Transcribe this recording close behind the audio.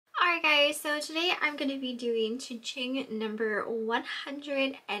guys, so today I'm going to be doing CHING number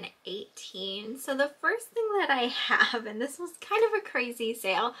 118. So the first thing that I have, and this was kind of a crazy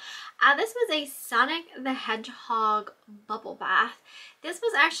sale, this was a Sonic the Hedgehog bubble bath. This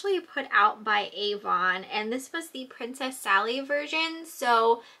was actually put out by Avon, and this was the Princess Sally version.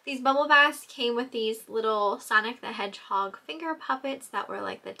 So these bubble baths came with these little Sonic the Hedgehog finger puppets that were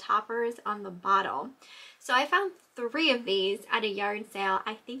like the toppers on the bottle. So I found 3 of these at a yard sale.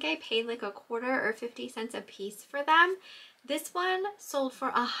 I think I paid like a quarter or 50 cents a piece for them. This one sold for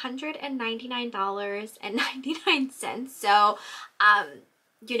 $199.99. So,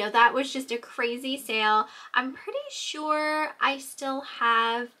 you know, that was just a crazy sale. I'm pretty sure I still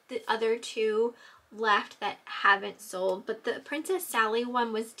have the other 2 left that haven't sold, but the Princess Sally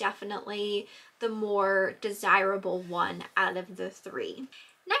one was definitely the more desirable one out of the 3.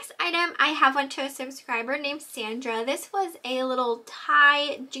 Next item, I have one to a subscriber named Sandra. This was a little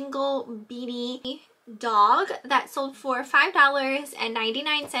Thai jingle beanie dog that sold for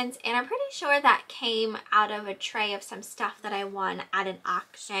 $5.99, and I'm pretty sure that came out of a tray of some stuff that I won at an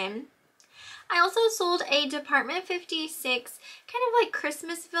auction. I also sold a Department 56 kind of like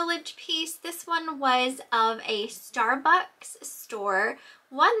Christmas Village piece. This one was of a Starbucks store.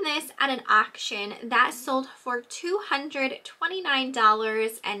 Won this at an auction that sold for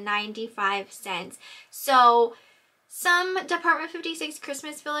 $229.95. So some Department 56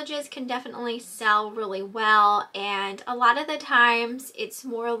 Christmas Villages can definitely sell really well, and a lot of the times it's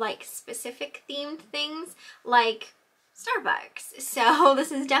more like specific themed things like Starbucks. So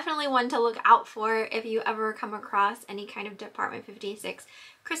this is definitely one to look out for if you ever come across any kind of Department 56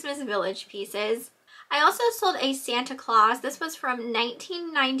 Christmas Village pieces. I also sold a Santa Claus. This was from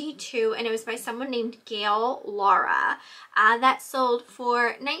 1992, and it was by someone named Gail Laura. That sold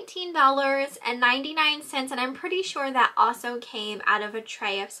for $19.99, and I'm pretty sure that also came out of a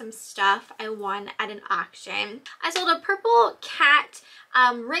tray of some stuff I won at an auction. I sold a purple cat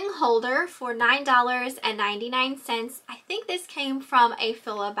ring holder for $9.99. I think this came from a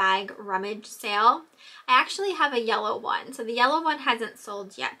Fill-A-Bag rummage sale. I actually have a yellow one, so the yellow one hasn't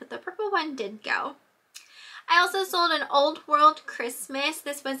sold yet, but the purple one did go. I also sold an Old World Christmas.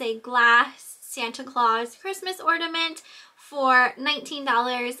 This was a glass Santa Claus Christmas ornament for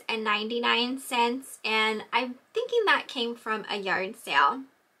 $19.99, and I'm thinking that came from a yard sale.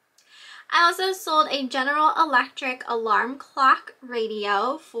 I also sold a General Electric alarm clock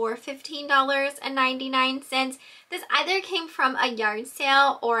radio for $15.99. This either came from a yard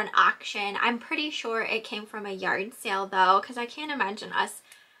sale or an auction. I'm pretty sure it came from a yard sale though, because I can't imagine us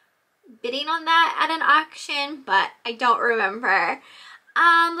bidding on that at an auction, but I don't remember.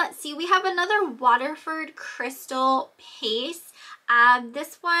 Let's see, we have another Waterford crystal piece.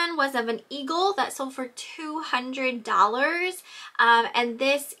 This one was of an eagle that sold for $200, and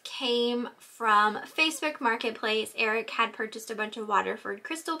this came from Facebook Marketplace. Eric had purchased a bunch of Waterford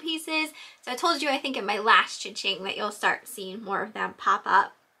crystal pieces, so I told you I think in my last cha-ching that you'll start seeing more of them pop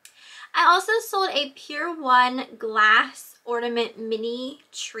up. I also sold a Pier 1 glass ornament mini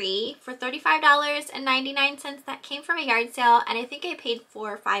tree for $35.99. That came from a yard sale, and I think I paid $4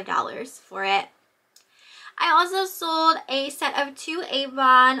 or $5 for it. I also sold a set of 2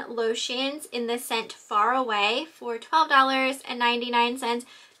 Avon lotions in the scent Far Away for $12.99.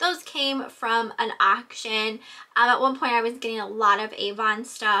 Those came from an auction. At one point I was getting a lot of Avon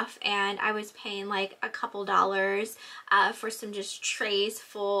stuff, and I was paying like a couple dollars for some just trays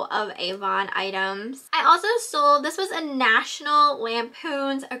full of Avon items. I also sold, this was a National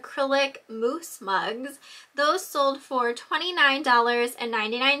Lampoon's acrylic mousse mugs. Those sold for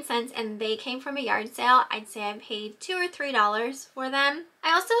 $29.99, and they came from a yard sale. I'd say I paid $2 or $3 for them.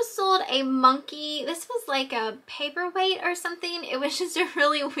 I also sold a monkey. This was like a paperweight or something. It was just a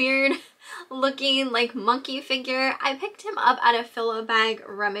really weird looking like monkey figure. I picked him up at a Fill-A-Bag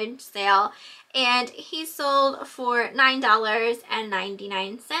rummage sale, and he sold for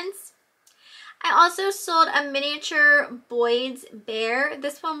 $9.99. I also sold a miniature Boyd's bear.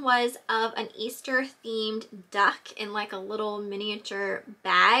 This one was of an Easter themed duck in like a little miniature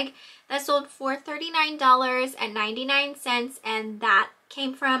bag. That sold for $39.99, and that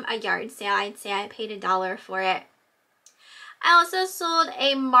came from a yard sale. I'd say I paid $1 for it. I also sold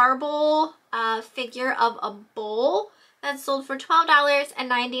a marble figure of a bull that sold for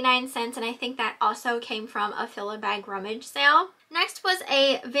 $12.99, and I think that also came from a Fill-A-Bag rummage sale. Next was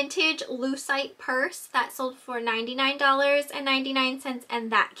a vintage lucite purse that sold for $99.99,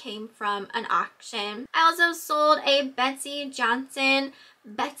 and that came from an auction. I also sold a Betsy Johnson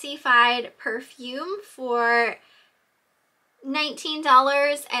Betsy-fied perfume for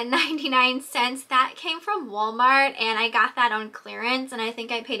 $19.99. That came from Walmart, and I got that on clearance, and I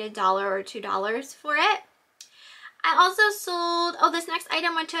think I paid $1 or $2 for it. I also sold, oh, this next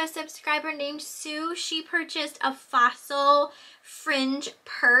item went to a subscriber named Sue. She purchased a Fossil fringe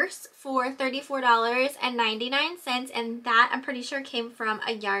purse for $34.99, and that I'm pretty sure came from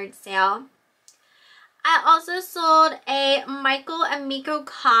a yard sale. I also sold a Michael and Miko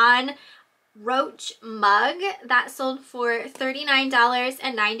Kahn Roach mug that sold for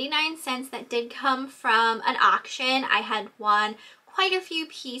 $39.99. That did come from an auction. I had won quite a few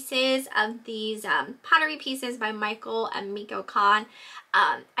pieces of these pottery pieces by Michael and Miko Kahn.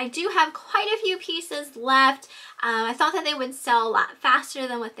 I do have quite a few pieces left. I thought that they would sell a lot faster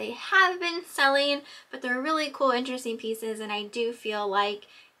than what they have been selling, but they're really cool, interesting pieces, and I do feel like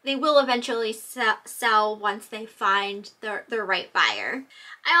they will eventually sell once they find the right buyer.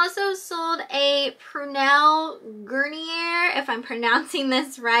 I also sold a Prunelle Garnier, if I'm pronouncing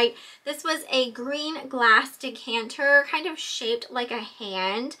this right. This was a green glass decanter, kind of shaped like a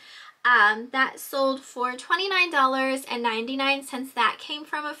hand. That sold for $29.99. That came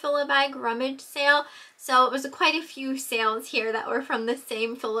from a fill-a-bag rummage sale. So it was quite a few sales here that were from the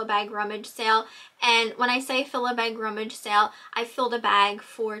same fill-a-bag rummage sale. And when I say fill-a-bag rummage sale, I filled a bag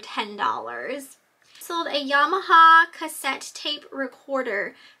for $10. Sold a Yamaha cassette tape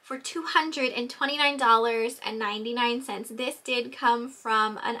recorder for $229.99. This did come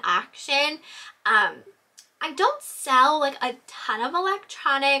from an auction. I don't sell like a ton of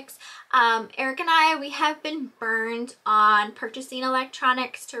electronics. Eric and I, we have been burned on purchasing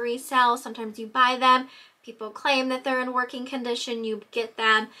electronics to resell. Sometimes you buy them, people claim that they're in working condition, you get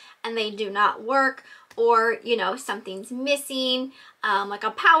them and they do not work, or you know, something's missing, like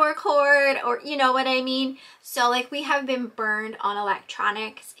a power cord, or you know what I mean. So like, we have been burned on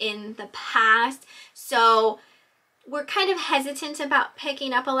electronics in the past, so we're kind of hesitant about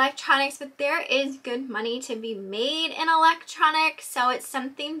picking up electronics, but there is good money to be made in electronics. So it's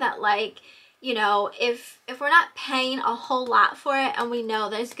something that, like, you know, if we're not paying a whole lot for it and we know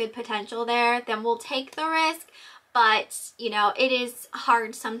there's good potential there, then we'll take the risk. But, you know, it is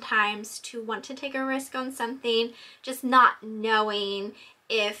hard sometimes to want to take a risk on something, just not knowing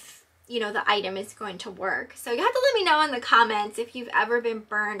if, you know, the item is going to work. So you have to let me know in the comments if you've ever been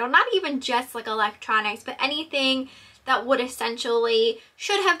burned, or not even just like electronics, but anything that would essentially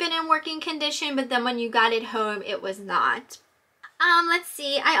should have been in working condition, but then when you got it home, it was not. Let's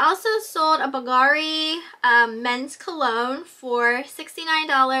see. I also sold a Bulgari men's cologne for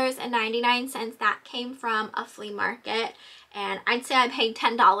 $69.99. That came from a flea market, and I'd say I paid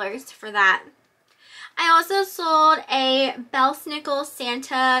 $10 for that. I also sold a Belle Snickle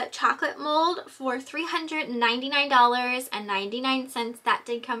Santa chocolate mold for $399.99. That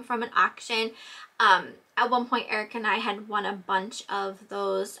did come from an auction. At one point, Eric and I had won a bunch of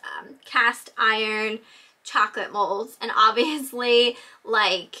those cast iron chocolate molds, and obviously,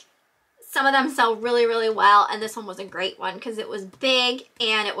 like, some of them sell really, really well, and this one was a great one because it was big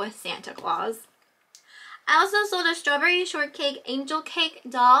and it was Santa Claus. I also sold a strawberry shortcake angel cake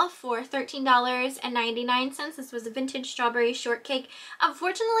doll for $13.99. This was a vintage strawberry shortcake.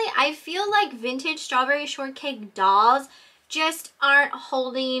 Unfortunately, I feel like vintage strawberry shortcake dolls just aren't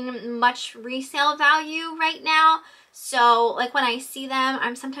holding much resale value right now. So like, when I see them,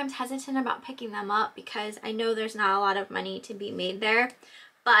 I'm sometimes hesitant about picking them up because I know there's not a lot of money to be made there.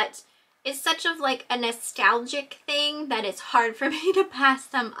 But it's such of like a nostalgic thing that it's hard for me to pass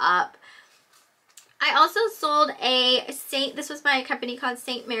them up. I also sold a this was by a company called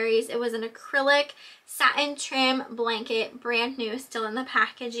St. Mary's. It was an acrylic satin trim blanket, brand new, still in the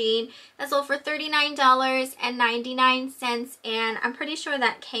packaging. That sold for $39.99, and I'm pretty sure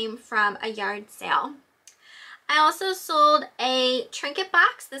that came from a yard sale. I also sold a trinket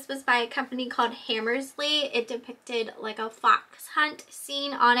box. This was by a company called Hammersley. It depicted like a fox hunt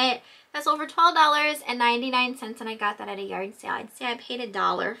scene on it. That sold for $12.99, and I got that at a yard sale. I'd say I paid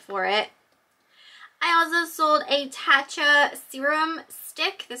 $1 for it. I also sold a Tatcha serum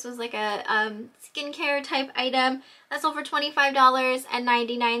stick. This was like a skincare type item. That sold for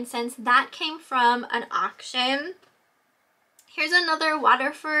 $25.99. That came from an auction. Here's another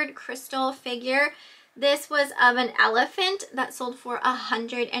Waterford crystal figure. This was of an elephant that sold for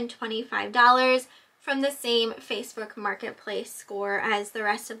 $125 from the same Facebook Marketplace score as the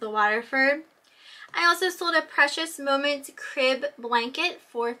rest of the Waterford. I also sold a Precious Moments crib blanket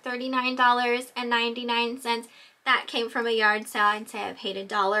for $39.99. That came from a yard sale. I'd say I paid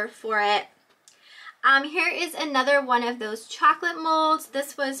 $1 for it. Here is another one of those chocolate molds.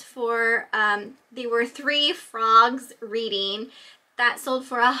 This was for, they were 3 frogs reading. that sold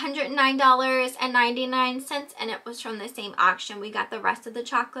for $109.99, and it was from the same auction we got the rest of the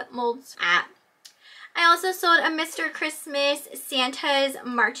chocolate molds at. I also sold a Mr. Christmas Santa's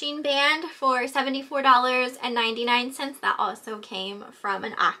marching band for $74.99. That also came from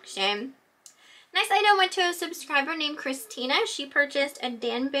an auction. Next item went to a subscriber named Christina. She purchased a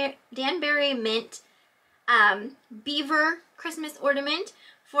Danbury Mint beaver Christmas ornament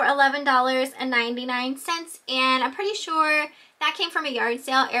for $11.99, and I'm pretty sure that came from a yard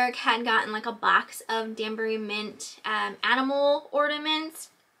sale. Eric had gotten like a box of Danbury Mint animal ornaments.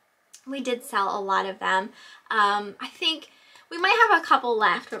 We did sell a lot of them. I think we might have a couple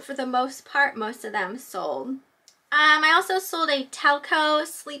left, but for the most part, most of them sold. I also sold a Telco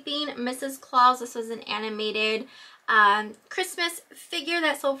Sleeping Mrs. Claus. This was an animated Christmas figure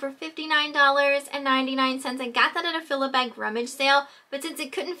that sold for $59.99. I got that at a fill-a-bag rummage sale, but since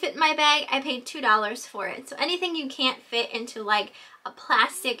it couldn't fit in my bag, I paid $2 for it. So anything you can't fit into like a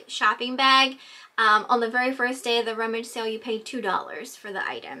plastic shopping bag, on the very first day of the rummage sale, you pay $2 for the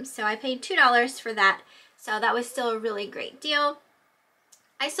item. So I paid $2 for that. So that was still a really great deal.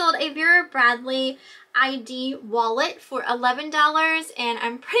 I sold a Vera Bradley ID wallet for $11, and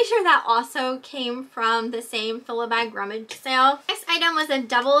I'm pretty sure that also came from the same fill-a-bag rummage sale. Next item was a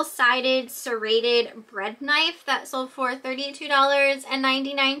double-sided serrated bread knife that sold for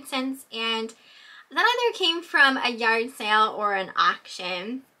 $32.99, and that either came from a yard sale or an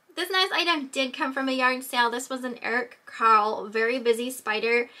auction. This next item did come from a yard sale. This was an Eric Carle Very Busy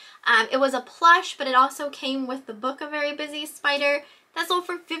Spider. It was a plush, but it also came with the book A Very Busy Spider. That sold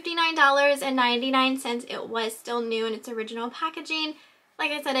for $59.99. It was still new in its original packaging.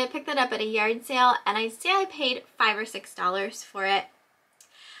 Like I said, I picked it up at a yard sale, and I'd say I paid $5 or $6 for it.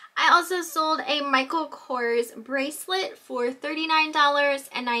 I also sold a Michael Kors bracelet for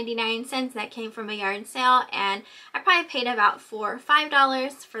 $39.99. That came from a yard sale, and I probably paid about $4 or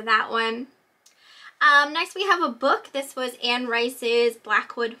 $5 for that one. Next we have a book. This was Anne Rice's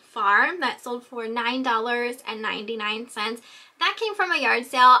Blackwood Farm. That sold for $9.99. That came from a yard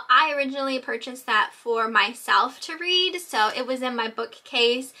sale. I originally purchased that for myself to read, so it was in my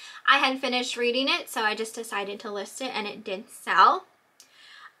bookcase. I had finished reading it, so I just decided to list it, and it did sell.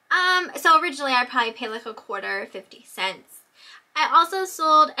 So originally I probably paid like $1.25, 50 cents. I also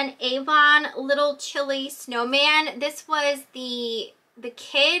sold an Avon Little Chili Snowman. This was the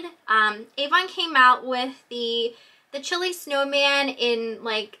kid. Avon came out with the chili snowman in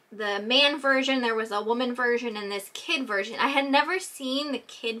like the man version. There was a woman version and this kid version. I had never seen the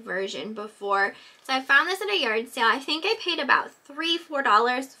kid version before, so I found this at a yard sale. I think I paid about $3 or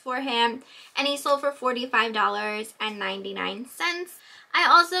 $4 for him, and he sold for $45.99. I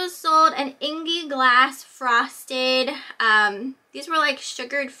also sold an Ingy Glass frosted, these were like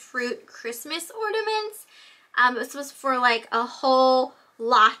sugared fruit Christmas ornaments. This was for like a whole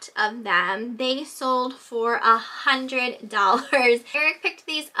lot of them. They sold for $100. Eric picked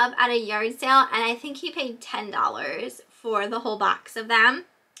these up at a yard sale, and I think he paid $10 for the whole box of them.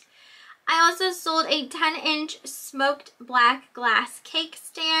 I also sold a 10-inch smoked black glass cake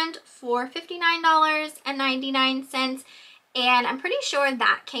stand for $59.99, and I'm pretty sure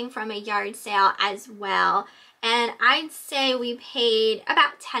that came from a yard sale as well, and I'd say we paid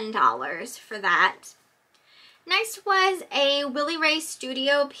about $10 for that. Next was a Willie Ray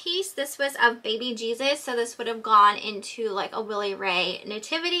Studio piece. This was of Baby Jesus, so this would have gone into like a Willie Ray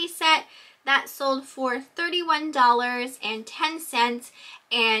nativity set. That sold for $31.10,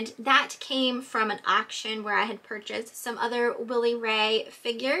 and that came from an auction where I had purchased some other Willie Ray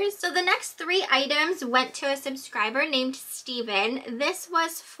figures. So the next three items went to a subscriber named Steven. This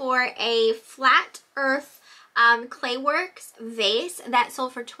was for a Flat Earth Clayworks vase that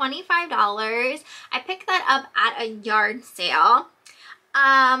sold for $25. I picked that up at a yard sale.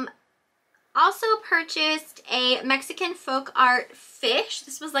 Also purchased a Mexican folk art fish.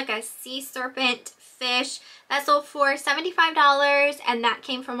 This was like a sea serpent fish that sold for $75, and that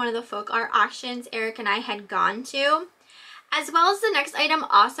came from one of the folk art auctions Eric and I had gone to. As well as the next item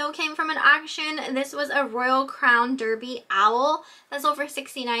also came from an auction. This was a Royal Crown Derby owl that sold for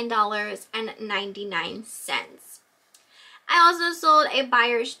 $69.99. I also sold a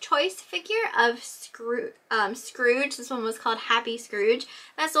Buyer's Choice figure of Scrooge. This one was called Happy Scrooge.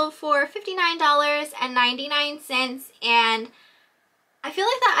 That sold for $59.99, and I feel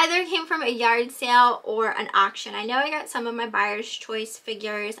like that either came from a yard sale or an auction. I know I got some of my Buyer's Choice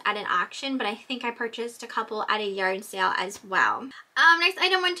figures at an auction, but I think I purchased a couple at a yard sale as well. Next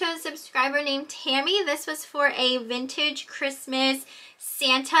item went to a subscriber named Tammy. This was for a vintage Christmas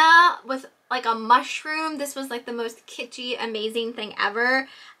Santa with like a mushroom. This was like the most kitschy, amazing thing ever.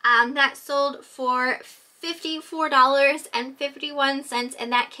 That sold for $54.51,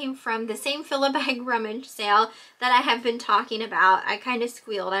 and that came from the same fill-a-bag rummage sale that I have been talking about. I kind of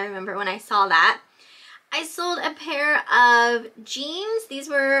squealed, I remember, when I saw that. I sold a pair of jeans. These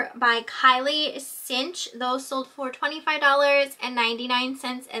were by Kylie Cinch. Those sold for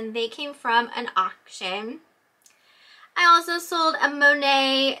 $25.99, and they came from an auction. I also sold a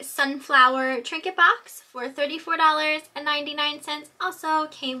Monet sunflower trinket box for $34.99. Also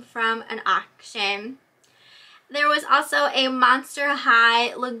came from an auction. There was also a Monster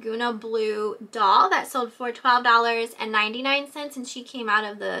High Laguna Blue doll that sold for $12.99, and she came out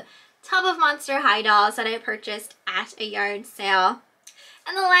of the tub of Monster High dolls that I purchased at a yard sale.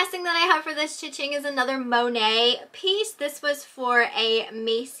 And the last thing that I have for this cha-ching is another Monet piece. This was for a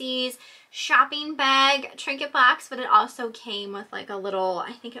Macy's shopping bag trinket box, but it also came with like a little,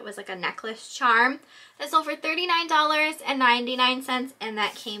 I think it was like a necklace charm. That sold for $39.99, and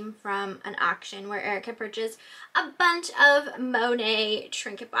that came from an auction where Eric had purchased a bunch of Monet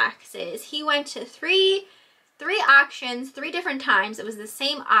trinket boxes. He went to three auctions 3 different times. It was the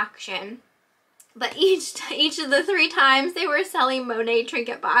same auction, but each of the 3 times they were selling Monet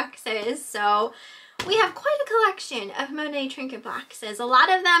trinket boxes. So we have quite a collection of Monet trinket boxes. A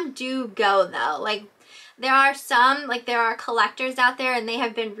lot of them do go though. Like there are some, like there are collectors out there, and they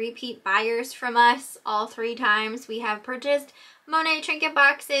have been repeat buyers from us all 3 times we have purchased Monet trinket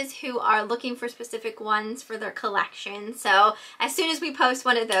boxes, who are looking for specific ones for their collection. So as soon as we post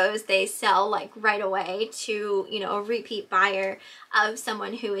one of those, they sell like right away to, you know, a repeat buyer of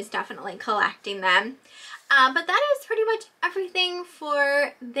someone who is definitely collecting them. But that is pretty much everything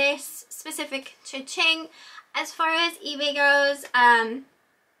for this specific cha-ching. As far as eBay goes,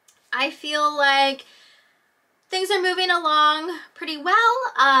 I feel like things are moving along pretty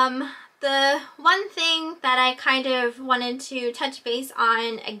well. The one thing that I kind of wanted to touch base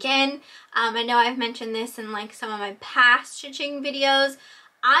on again, I know I've mentioned this in like some of my past cha-ching videos,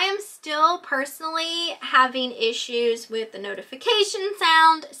 I am still personally having issues with the notification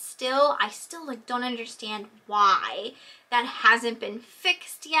sound. I still like don't understand why that hasn't been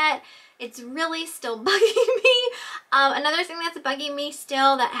fixed yet. It's really still bugging me. Another thing that's bugging me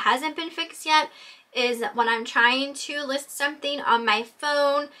still that hasn't been fixed yet is that when I'm trying to list something on my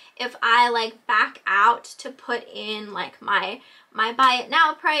phone, if I like back out to put in like my buy it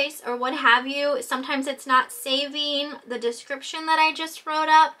now price or what have you, sometimes it's not saving the description that I just wrote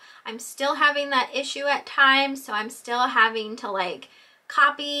up. I'm still having that issue at times, so I'm still having to like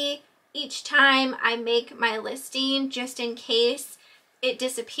copy each time I make my listing just in case it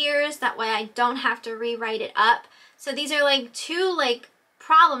disappears. That way I don't have to rewrite it up. So these are like 2 like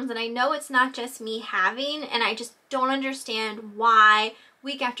problems that I know it's not just me having, and I just don't understand why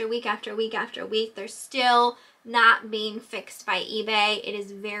week after week after week after week they're still not being fixed by eBay. It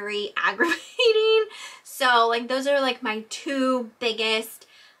is very aggravating. So like those are like my 2 biggest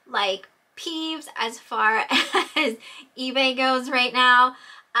like peeves as far as eBay goes right now.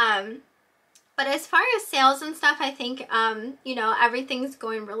 But as far as sales and stuff, I think you know, everything's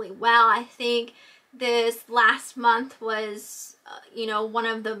going really well. I think this last month was you know, one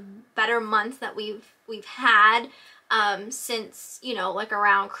of the better months that we've had since, you know, like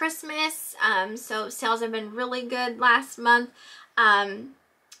around Christmas. So sales have been really good last month. And,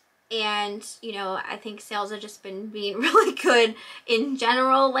 you know, I think sales have just been being really good in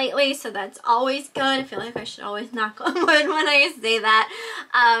general lately. So that's always good. I feel like I should always knock on wood when I say that.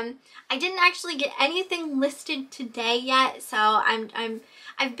 I didn't actually get anything listed today yet. So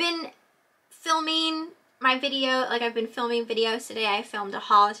I've been filming my video, like I've been filming videos today. I filmed a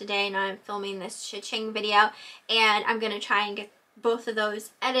haul today, and I'm filming this cha-ching video, and I'm gonna try and get both of those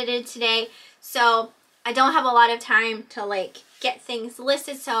edited today. So I don't have a lot of time to like get things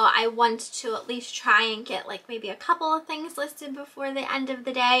listed, so I want to at least try and get like maybe a couple of things listed before the end of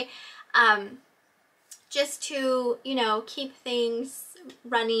the day, just to, you know, keep things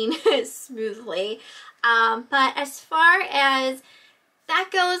running smoothly. But as far as that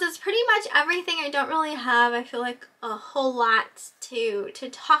goes, it's pretty much everything. I don't really have, I feel like, a whole lot to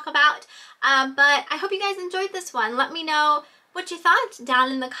talk about. But I hope you guys enjoyed this one. Let me know what you thought down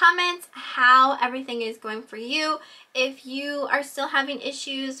in the comments, how everything is going for you. If you are still having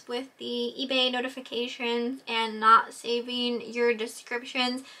issues with the eBay notifications and not saving your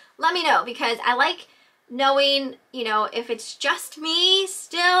descriptions, let me know, because I like knowing, you know, if it's just me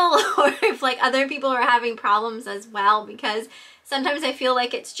still or if like other people are having problems as well, because sometimes I feel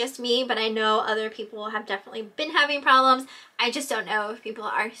like it's just me, but I know other people have definitely been having problems. I just don't know if people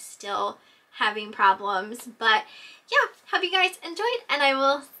are still having problems. But yeah, hope you guys enjoyed, and I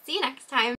will see you next time.